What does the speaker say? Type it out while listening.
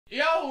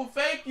Yo,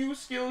 thank you,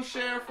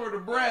 Skillshare, for the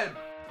bread.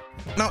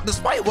 Now,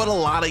 despite what a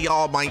lot of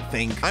y'all might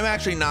think, I'm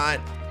actually not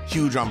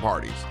huge on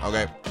parties,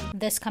 okay?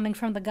 This coming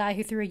from the guy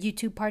who threw a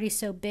YouTube party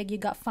so big you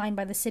got fined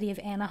by the city of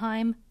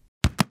Anaheim?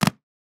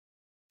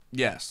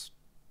 Yes.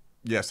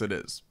 Yes, it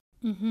is.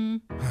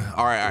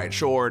 All right,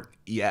 short.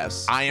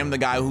 Yes, I am the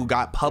guy who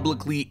got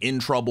publicly in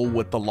trouble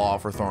with the law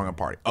for throwing a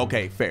party.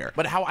 Okay, fair.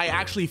 But how I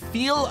actually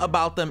feel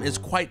about them is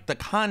quite the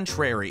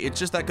contrary. It's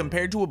just that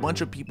compared to a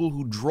bunch of people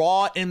who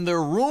draw in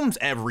their rooms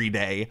every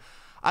day,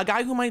 a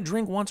guy who might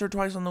drink once or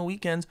twice on the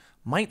weekends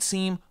might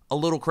seem a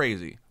little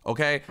crazy,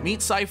 okay?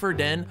 Meet Cypher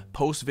Den,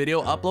 post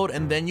video upload,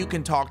 and then you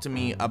can talk to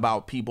me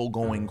about people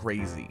going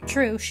crazy.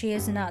 True, she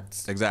is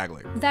nuts.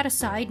 Exactly. That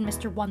aside,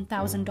 Mr.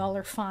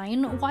 $1,000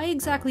 fine, why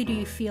exactly do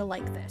you feel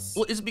like this?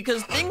 Well, it's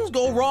because things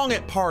go wrong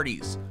at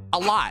parties. A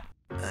lot.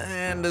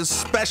 And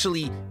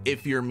especially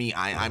if you're me,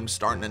 I'm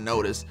starting to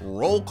notice.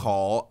 Roll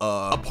call,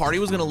 a party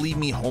was gonna leave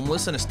me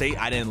homeless in a state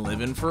I didn't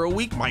live in for a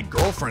week. My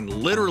girlfriend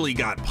literally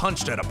got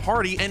punched at a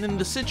party, and in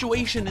the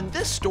situation in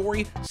this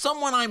story,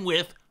 someone I'm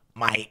with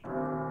might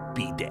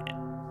be dead.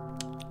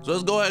 So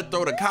let's go ahead and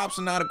throw the cops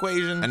in that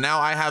equation. And now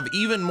I have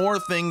even more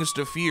things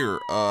to fear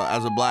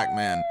as a black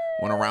man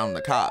when around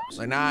the cops.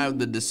 Like now I have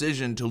the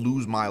decision to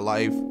lose my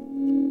life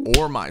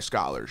or my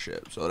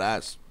scholarship. So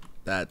that's,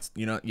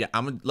 you know, yeah,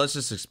 let's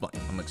just explain.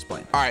 I'm gonna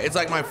explain. All right, it's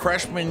like my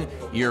freshman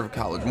year of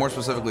college. More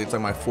specifically, it's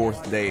like my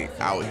 4th day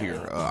out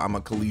here. I'm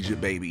a collegiate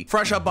baby.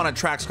 Fresh up on a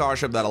track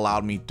scholarship that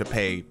allowed me to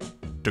pay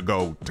to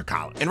go to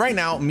college. And right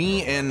now,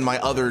 me and my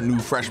other new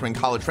freshman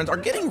college friends are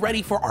getting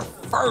ready for our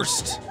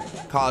first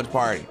college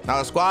party. Now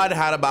the squad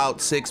had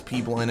about 6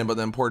 people in it, but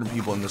the important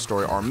people in the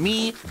story are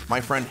me,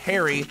 my friend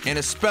Harry, and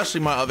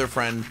especially my other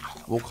friend,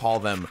 we'll call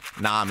them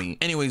Nami.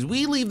 Anyways,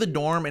 we leave the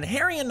dorm and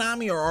Harry and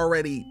Nami are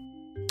already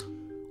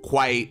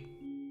quite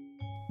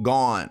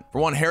gone. For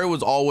one, Harry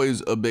was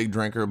always a big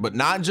drinker, but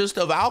not just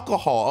of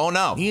alcohol. Oh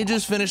no, he had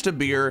just finished a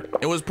beer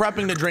and was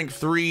prepping to drink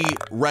 3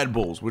 Red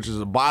Bulls, which is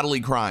a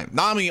bodily crime.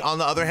 Nami, on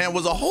the other hand,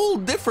 was a whole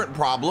different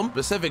problem.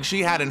 Specific,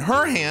 she had in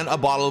her hand a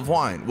bottle of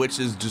wine, which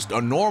is just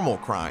a normal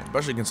crime,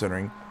 especially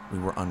considering we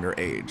were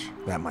underage.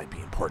 That might be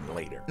important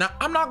later. Now,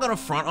 I'm not gonna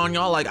front on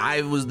y'all like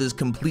I was this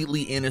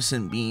completely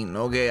innocent being,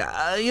 okay?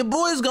 Your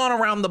boy's gone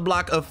around the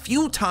block a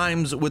few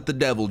times with the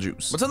devil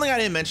juice. But something I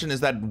didn't mention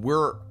is that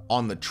we're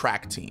on the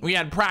track team. We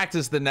had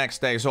practice the next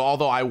day, so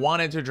although I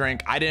wanted to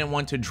drink, I didn't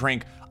want to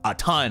drink a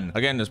ton.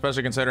 Again,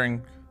 especially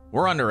considering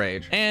we're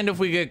underage. And if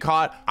we get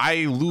caught,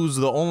 I lose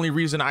the only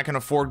reason I can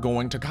afford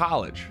going to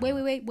college.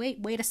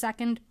 Wait a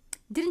second.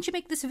 Didn't you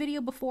make this video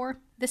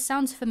before? This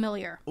sounds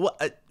familiar. Well,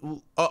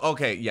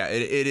 okay, yeah,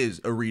 it is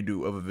a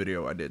redo of a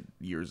video I did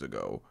years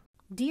ago.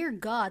 Dear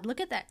God,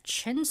 look at that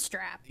chin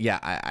strap. Yeah,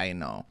 I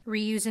know.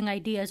 Reusing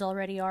ideas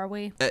already, are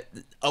we?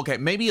 Okay,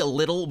 maybe a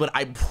little, but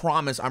I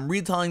promise I'm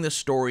retelling this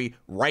story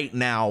right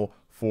now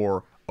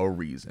for a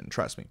reason.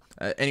 Trust me.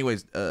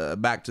 Anyways,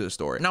 back to the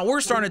story. Now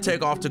we're starting to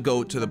take off to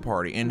go to the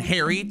party, and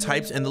Harry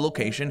types in the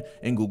location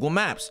in Google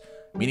Maps,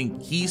 meaning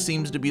he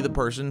seems to be the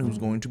person who's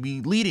going to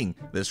be leading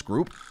this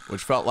group,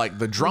 which felt like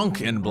the drunk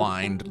and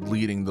blind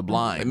leading the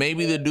blind. And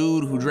maybe the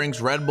dude who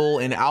drinks Red Bull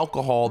and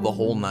alcohol the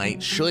whole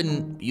night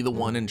shouldn't be the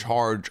one in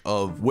charge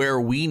of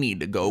where we need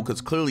to go,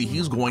 because clearly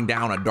he's going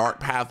down a dark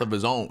path of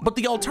his own. But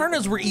the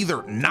alternatives were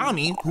either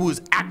Nami, who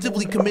is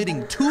actively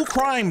committing 2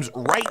 crimes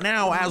right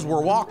now as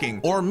we're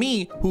walking, or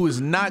me, who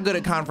is not good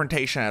at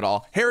confrontation at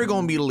all. Harry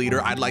gonna be the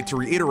leader. I'd like to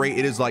reiterate,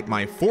 it is like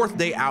my 4th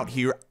day out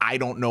here. I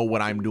don't know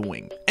what I'm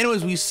doing.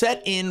 Anyways, we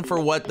set in for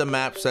what the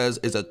map says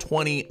is a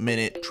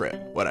 20-minute trip.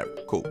 Whatever,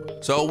 cool.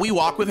 So we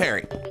walk with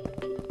Harry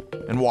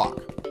and walk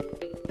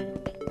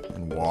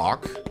and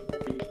walk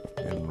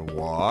and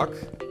walk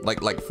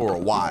like for a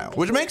while,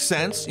 which makes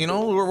sense. You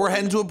know, we're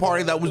heading to a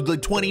party that was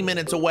like 20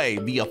 minutes away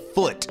via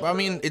foot. I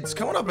mean, it's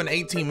coming up in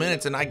 18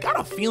 minutes and I got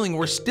a feeling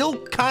we're still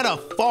kind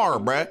of far,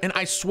 bruh. And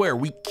I swear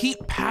we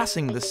keep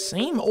passing the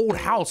same old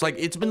house. Like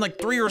it's been like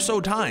 3 or so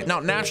times.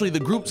 Now, naturally the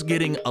group's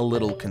getting a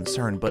little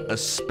concerned, but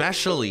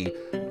especially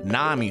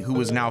Nami, who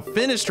has now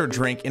finished her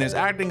drink and is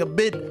acting a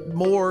bit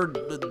more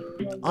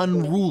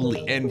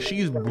unruly, and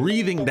she's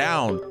breathing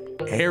down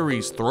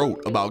Harry's throat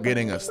about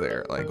getting us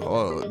there. Like,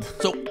 oh.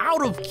 So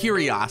out of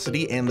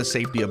curiosity and the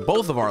safety of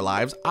both of our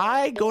lives,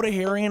 I go to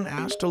Harry and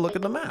ask to look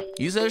at the map.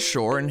 He says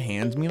sure and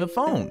hands me the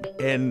phone.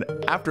 And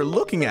after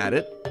looking at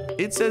it,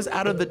 it says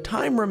out of the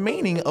time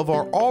remaining of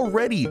our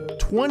already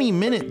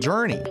 20-minute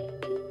journey,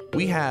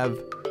 we have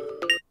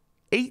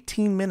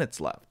 18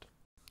 minutes left.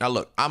 Now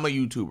look, I'm a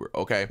YouTuber,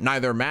 okay?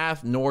 Neither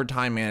math nor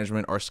time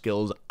management are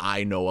skills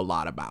I know a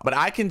lot about. But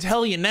I can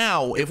tell you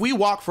now, if we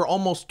walk for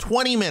almost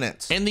 20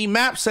 minutes and the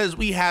map says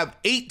we have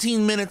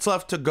 18 minutes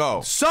left to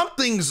go,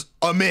 something's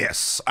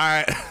amiss, all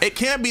right? It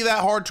can't be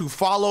that hard to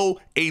follow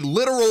a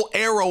literal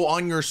arrow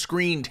on your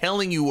screen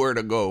telling you where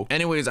to go.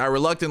 Anyways, I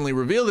reluctantly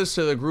reveal this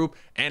to the group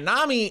and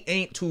Nami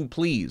ain't too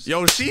pleased.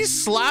 Yo, she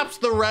slaps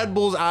the Red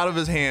Bulls out of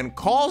his hand,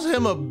 calls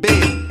him a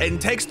bitch,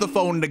 and takes the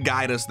phone to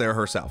guide us there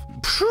herself.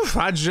 Phew,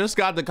 I just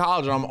got to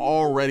college and I'm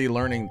already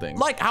learning things.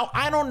 Like how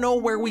I don't know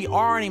where we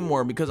are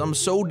anymore because because I'm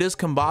so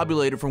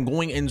discombobulated from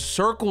going in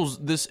circles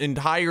this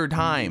entire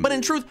time. But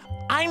in truth,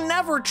 I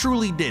never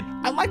truly did.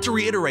 I'd like to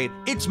reiterate,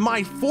 it's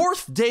my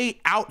 4th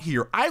day out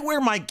here. I wear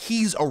my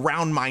keys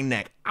around my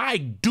neck. I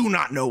do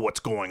not know what's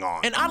going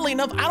on. And oddly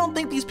enough, I don't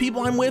think these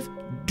people I'm with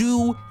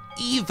do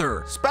either.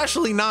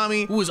 Especially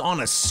Nami, who is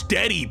on a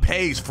steady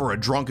pace for a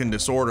drunken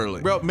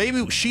disorderly. Bro,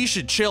 maybe she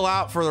should chill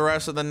out for the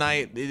rest of the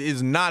night. It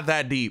is not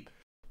that deep.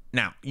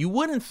 Now, you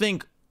wouldn't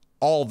think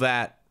all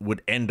that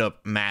would end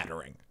up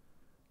mattering,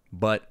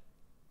 but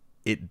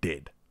it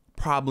did.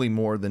 Probably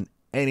more than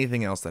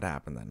anything else that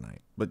happened that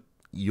night, but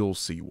you'll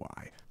see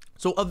why.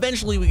 So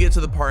eventually we get to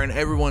the party and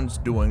everyone's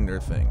doing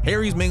their thing.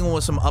 Harry's mingling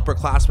with some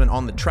upperclassmen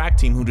on the track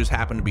team who just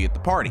happened to be at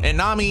the party. And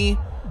Nami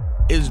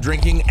is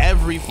drinking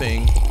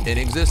everything in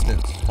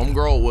existence.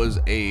 Homegirl was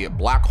a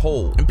black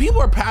hole. And people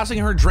are passing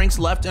her drinks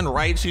left and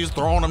right. She's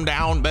throwing them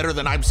down better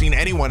than I've seen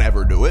anyone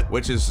ever do it,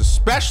 which is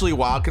especially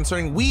wild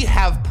considering we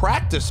have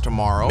practice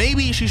tomorrow.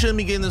 Maybe she shouldn't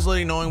be getting this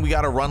lady knowing we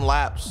gotta run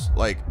laps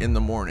like in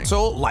the morning.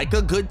 So like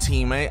a good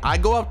teammate, I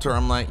go up to her,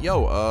 I'm like,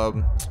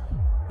 yo,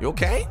 you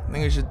okay? I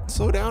think I should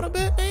slow down a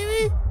bit,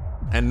 maybe?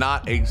 And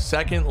not a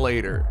second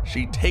later,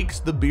 she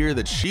takes the beer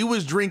that she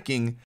was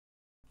drinking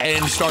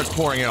and starts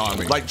pouring it on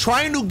me. Like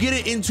trying to get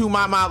it into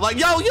my mouth. Like,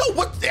 yo,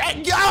 what,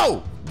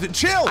 yo,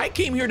 chill. I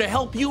came here to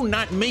help you,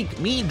 not make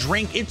me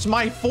drink. It's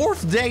my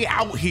 4th day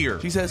out here.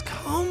 She says,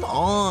 come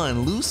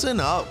on, loosen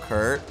up,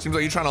 Kurt. Seems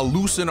like you're trying to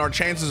loosen our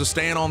chances of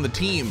staying on the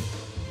team.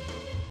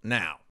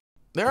 Now,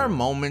 there are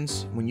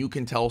moments when you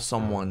can tell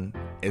someone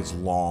is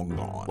long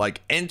gone.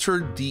 Like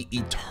entered the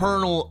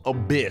eternal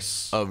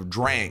abyss of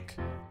drank,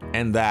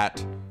 and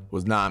that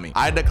was Nami.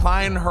 I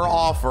declined her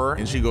offer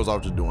and she goes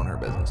off just doing her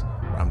business.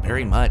 I'm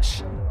very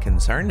much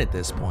concerned at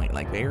this point,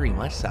 like very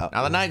much so.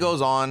 Now the night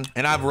goes on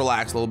and I've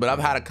relaxed a little bit. I've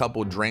had a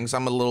couple drinks.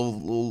 I'm a little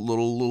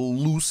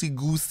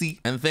loosey-goosey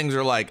and things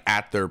are like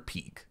at their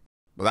peak.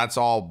 But that's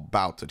all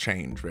about to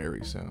change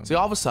very soon. See,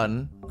 all of a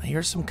sudden, I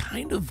hear some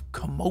kind of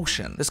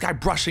commotion. This guy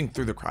brushing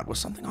through the crowd with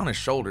something on his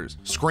shoulders,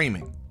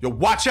 screaming, yo,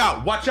 watch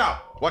out, watch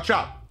out, watch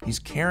out. He's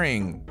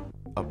carrying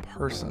a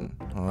person.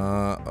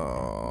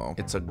 Uh-oh.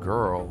 It's a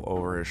girl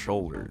over his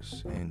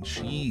shoulders and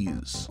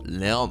she's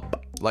limp.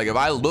 Like if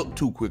I looked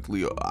too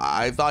quickly,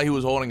 I thought he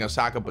was holding a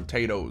sack of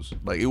potatoes.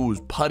 Like it was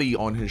putty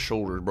on his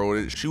shoulders,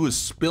 bro. She was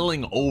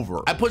spilling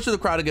over. I pushed to the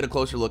crowd to get a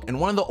closer look and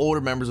one of the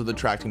older members of the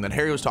track team that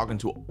Harry was talking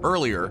to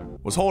earlier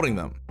was holding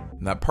them.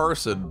 And that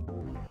person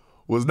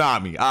was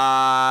Nami.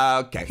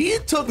 Okay. He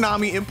took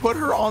Nami and put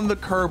her on the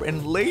curb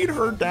and laid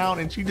her down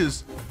and she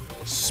just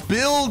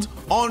spilled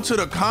onto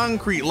the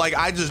concrete like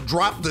I just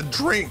dropped the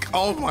drink.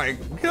 Oh my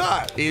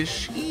God. Is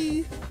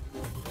she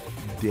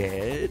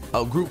dead?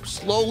 A group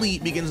slowly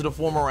begins to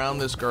form around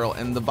this girl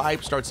and the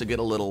vibe starts to get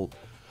a little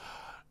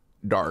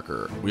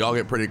darker. We all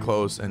get pretty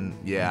close and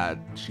yeah,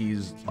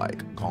 she's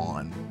like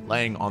gone,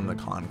 laying on the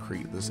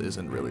concrete. This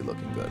isn't really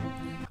looking good.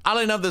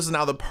 Oddly enough, this is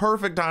now the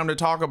perfect time to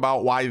talk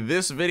about why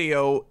this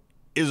video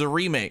is a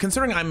remake.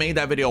 Considering I made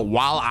that video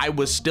while I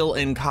was still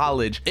in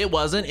college, it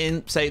wasn't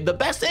in, say, the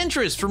best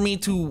interest for me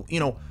to, you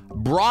know,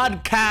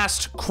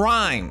 broadcast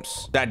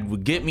crimes that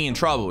would get me in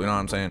trouble, you know what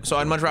I'm saying? So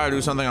I'd much rather do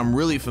something I'm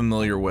really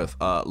familiar with,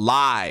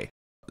 lie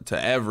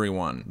to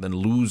everyone than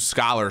lose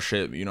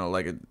scholarship, you know,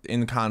 like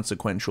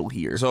inconsequential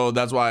here. So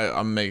that's why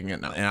I'm making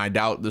it now. And I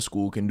doubt the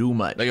school can do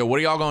much. Like, yo, what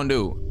are y'all gonna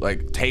do?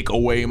 Like, take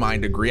away my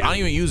degree? I don't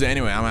even use it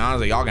anyway. I mean,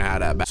 honestly, y'all can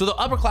have that back. So the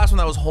upperclassman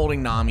that was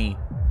holding Nami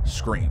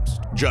screams,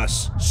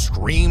 just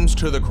screams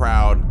to the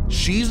crowd.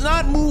 She's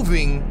not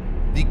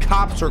moving. The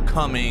cops are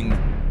coming.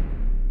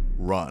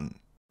 Run.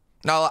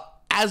 Now,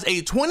 as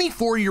a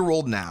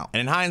 24-year-old now,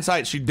 and in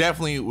hindsight, she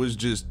definitely was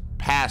just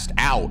passed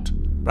out.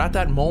 But at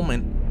that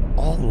moment,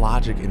 all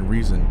logic and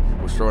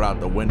reason was thrown out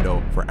the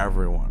window for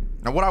everyone.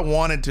 Now, what I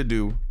wanted to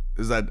do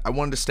is that I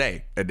wanted to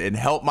stay and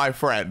help my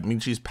friend. I mean,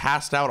 she's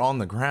passed out on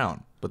the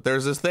ground. But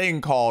there's this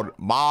thing called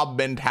mob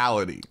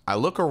mentality. I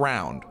look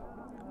around,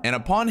 and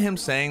upon him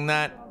saying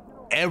that,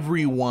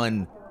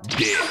 everyone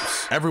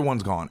dips.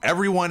 Everyone's gone.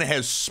 Everyone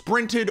has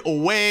sprinted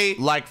away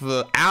like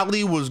the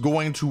alley was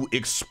going to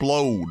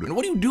explode. And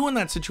what do you do in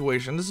that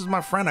situation? This is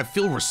my friend. I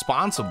feel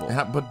responsible.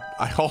 But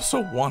I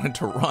also wanted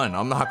to run.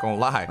 I'm not gonna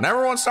lie. When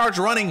everyone starts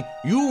running,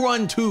 you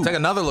run too. Take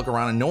another look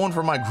around and no one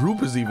from my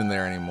group is even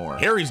there anymore.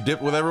 Harry's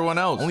dipped with everyone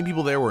else. Only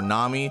people there were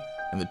Nami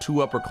and the 2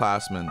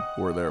 upperclassmen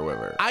who were there with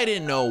her. I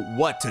didn't know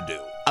what to do.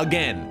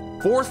 Again,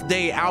 4th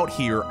day out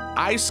here,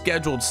 I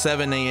scheduled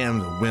 7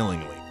 a.m.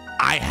 willingly.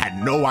 I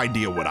had no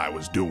idea what I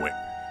was doing.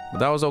 But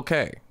that was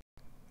okay,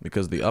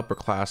 because the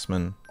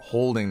upperclassman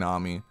holding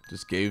Nami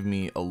just gave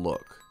me a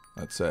look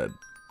that said,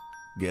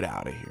 get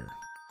out of here.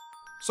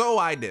 So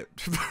I did.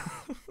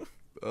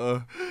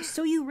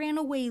 So you ran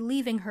away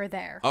leaving her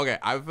there? Okay,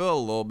 I feel a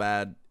little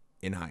bad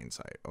in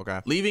hindsight,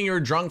 okay? Leaving your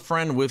drunk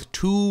friend with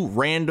 2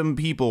 random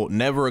people,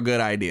 never a good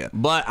idea.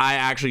 But I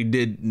actually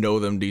did know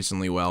them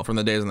decently well. From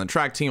the days on the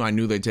track team, I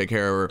knew they'd take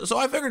care of her. So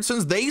I figured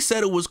since they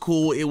said it was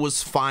cool, it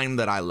was fine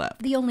that I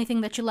left. The only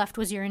thing that you left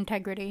was your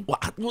integrity.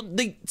 Well,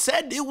 they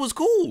said it was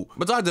cool.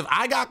 Besides, if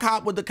I got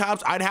caught with the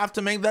cops, I'd have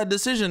to make that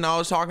decision I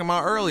was talking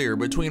about earlier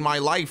between my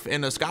life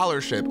and a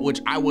scholarship, which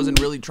I wasn't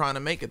really trying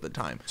to make at the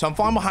time. So I'm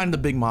falling behind the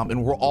big mob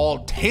and we're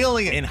all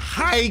tailing it in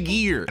high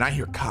gear. And I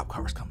hear cop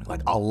cars coming,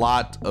 like a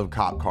lot of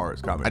cop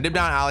cars coming. I dip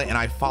down an alley and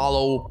I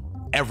follow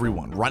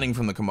everyone running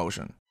from the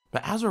commotion.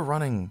 But as we're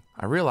running,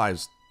 I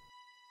realized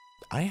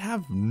I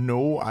have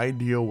no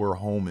idea where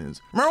home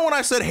is. Remember when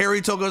I said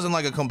Harry took us in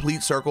like a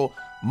complete circle?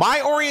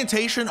 My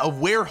orientation of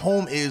where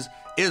home is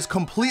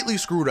completely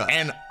screwed up.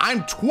 And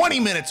I'm 20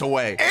 minutes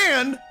away.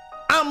 And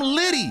I'm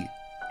Liddy.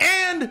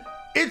 And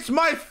it's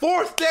my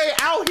 4th day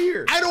out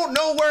here. I don't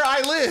know where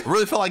I live. I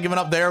really felt like giving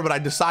up there, but I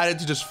decided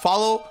to just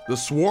follow the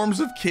swarms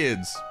of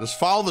kids. Just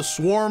follow the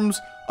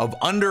swarms of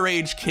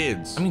underage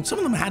kids. I mean, some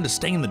of them had to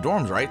stay in the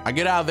dorms, right? I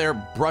get out of there,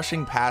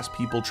 brushing past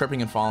people,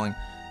 tripping and falling,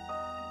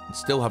 and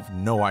still have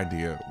no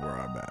idea where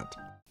I'm at.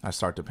 I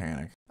start to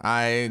panic.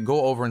 I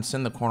go over and sit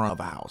in the corner of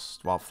a house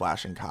while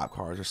flashing cop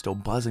cars are still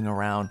buzzing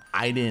around.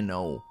 I didn't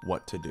know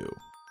what to do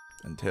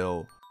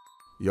until,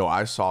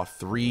 I saw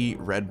 3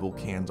 Red Bull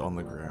cans on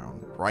the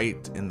ground,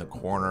 right in the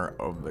corner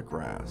of the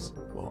grass.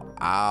 Well,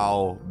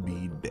 I'll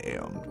be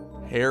damned.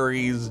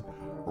 Harry's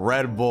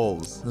Red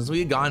Bulls. Since we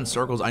had gone in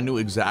circles, I knew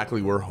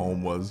exactly where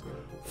home was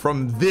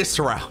from this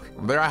route.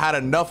 From there, I had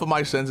enough of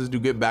my senses to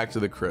get back to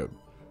the crib.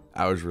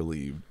 I was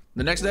relieved.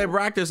 The next day of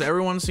practice,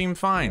 everyone seemed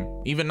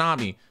fine, even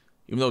Nabi.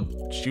 Even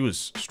though she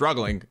was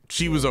struggling,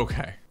 she was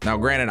okay. Now,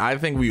 granted, I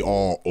think we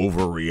all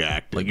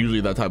overreact. Like,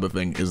 usually that type of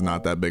thing is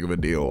not that big of a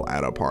deal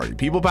at a party.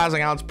 People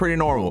passing out is pretty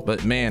normal,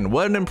 but man,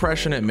 what an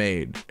impression it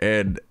made.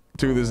 And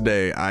to this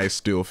day, I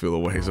still feel a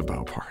ways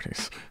about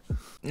parties.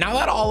 Now,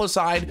 that all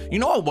aside, you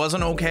know what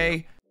wasn't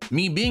okay?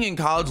 Me being in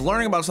college,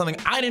 learning about something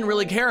I didn't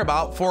really care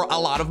about for a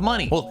lot of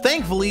money. Well,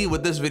 thankfully,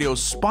 with this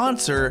video's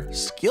sponsor,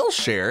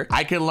 Skillshare,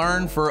 I can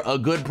learn for a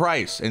good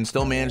price and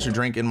still manage to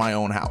drink in my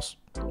own house.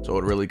 So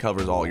it really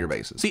covers all your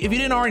bases. See, if you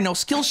didn't already know,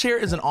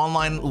 Skillshare is an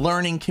online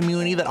learning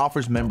community that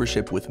offers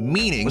membership with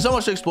meaning. With so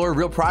much to explore,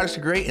 real products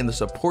to create, and the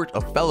support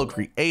of fellow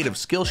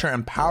creatives, Skillshare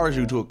empowers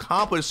you to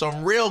accomplish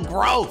some real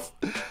growth.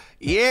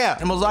 Yeah,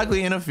 and most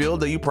likely in a field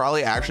that you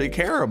probably actually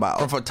care about.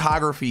 From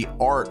photography,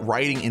 art,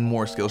 writing, and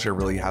more, Skillshare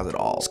really has it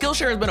all.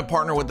 Skillshare has been a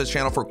partner with this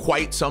channel for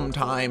quite some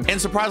time, and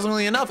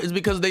surprisingly enough, is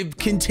because they've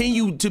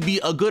continued to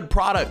be a good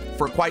product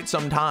for quite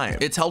some time.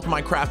 It's helped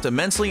my craft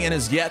immensely and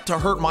is yet to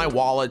hurt my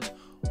wallet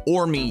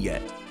or me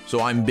yet. So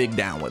I'm big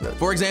down with it.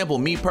 For example,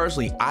 me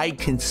personally, I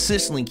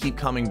consistently keep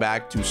coming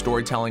back to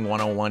Storytelling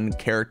 101,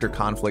 character,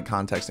 conflict,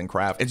 context, and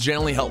craft. It's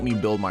generally helped me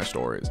build my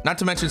stories. Not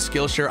to mention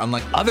Skillshare,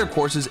 unlike other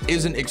courses,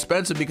 isn't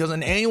expensive because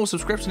an annual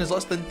subscription is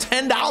less than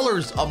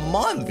 $10 a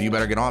month. You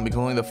better get on because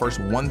only the first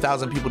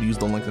 1,000 people to use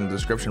the link in the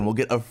description will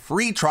get a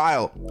free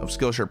trial of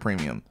Skillshare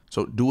Premium.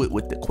 So do it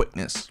with the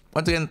quickness.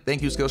 Once again,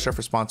 thank you Skillshare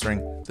for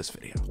sponsoring this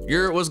video.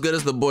 You're what's good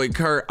as the boy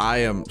Kurt. I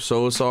am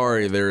so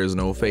sorry there is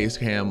no face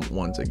cam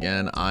once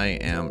again. I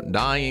am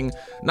dying,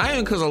 not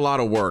even because of a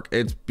lot of work,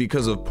 it's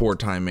because of poor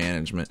time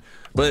management.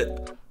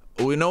 But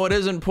we know it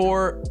isn't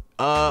poor.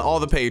 All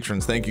the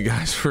patrons, thank you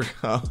guys for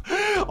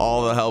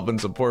all the help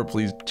and support.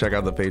 Please check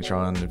out the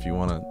Patreon if you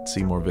want to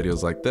see more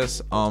videos like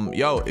this.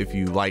 If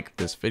you like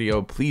this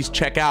video, please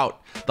check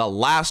out the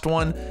last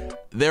one.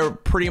 They're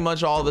pretty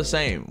much all the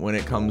same when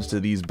it comes to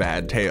these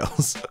bad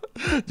tales.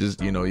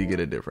 Just, you get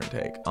a different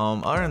take.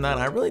 Other than that,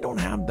 I really don't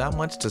have that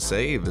much to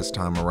say this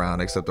time around,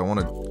 except I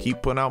want to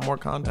keep putting out more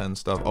content and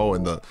stuff. Oh,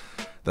 and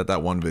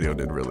that one video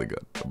did really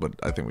good, but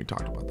I think we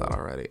talked about that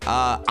already.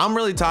 I'm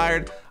really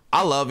tired.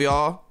 I love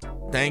y'all.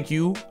 Thank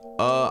you.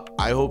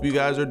 I hope you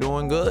guys are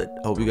doing good.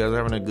 Hope you guys are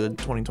having a good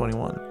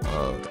 2021.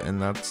 And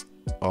that's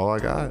all I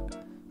got.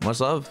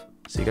 Much love.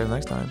 See you guys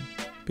next time.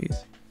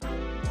 Peace.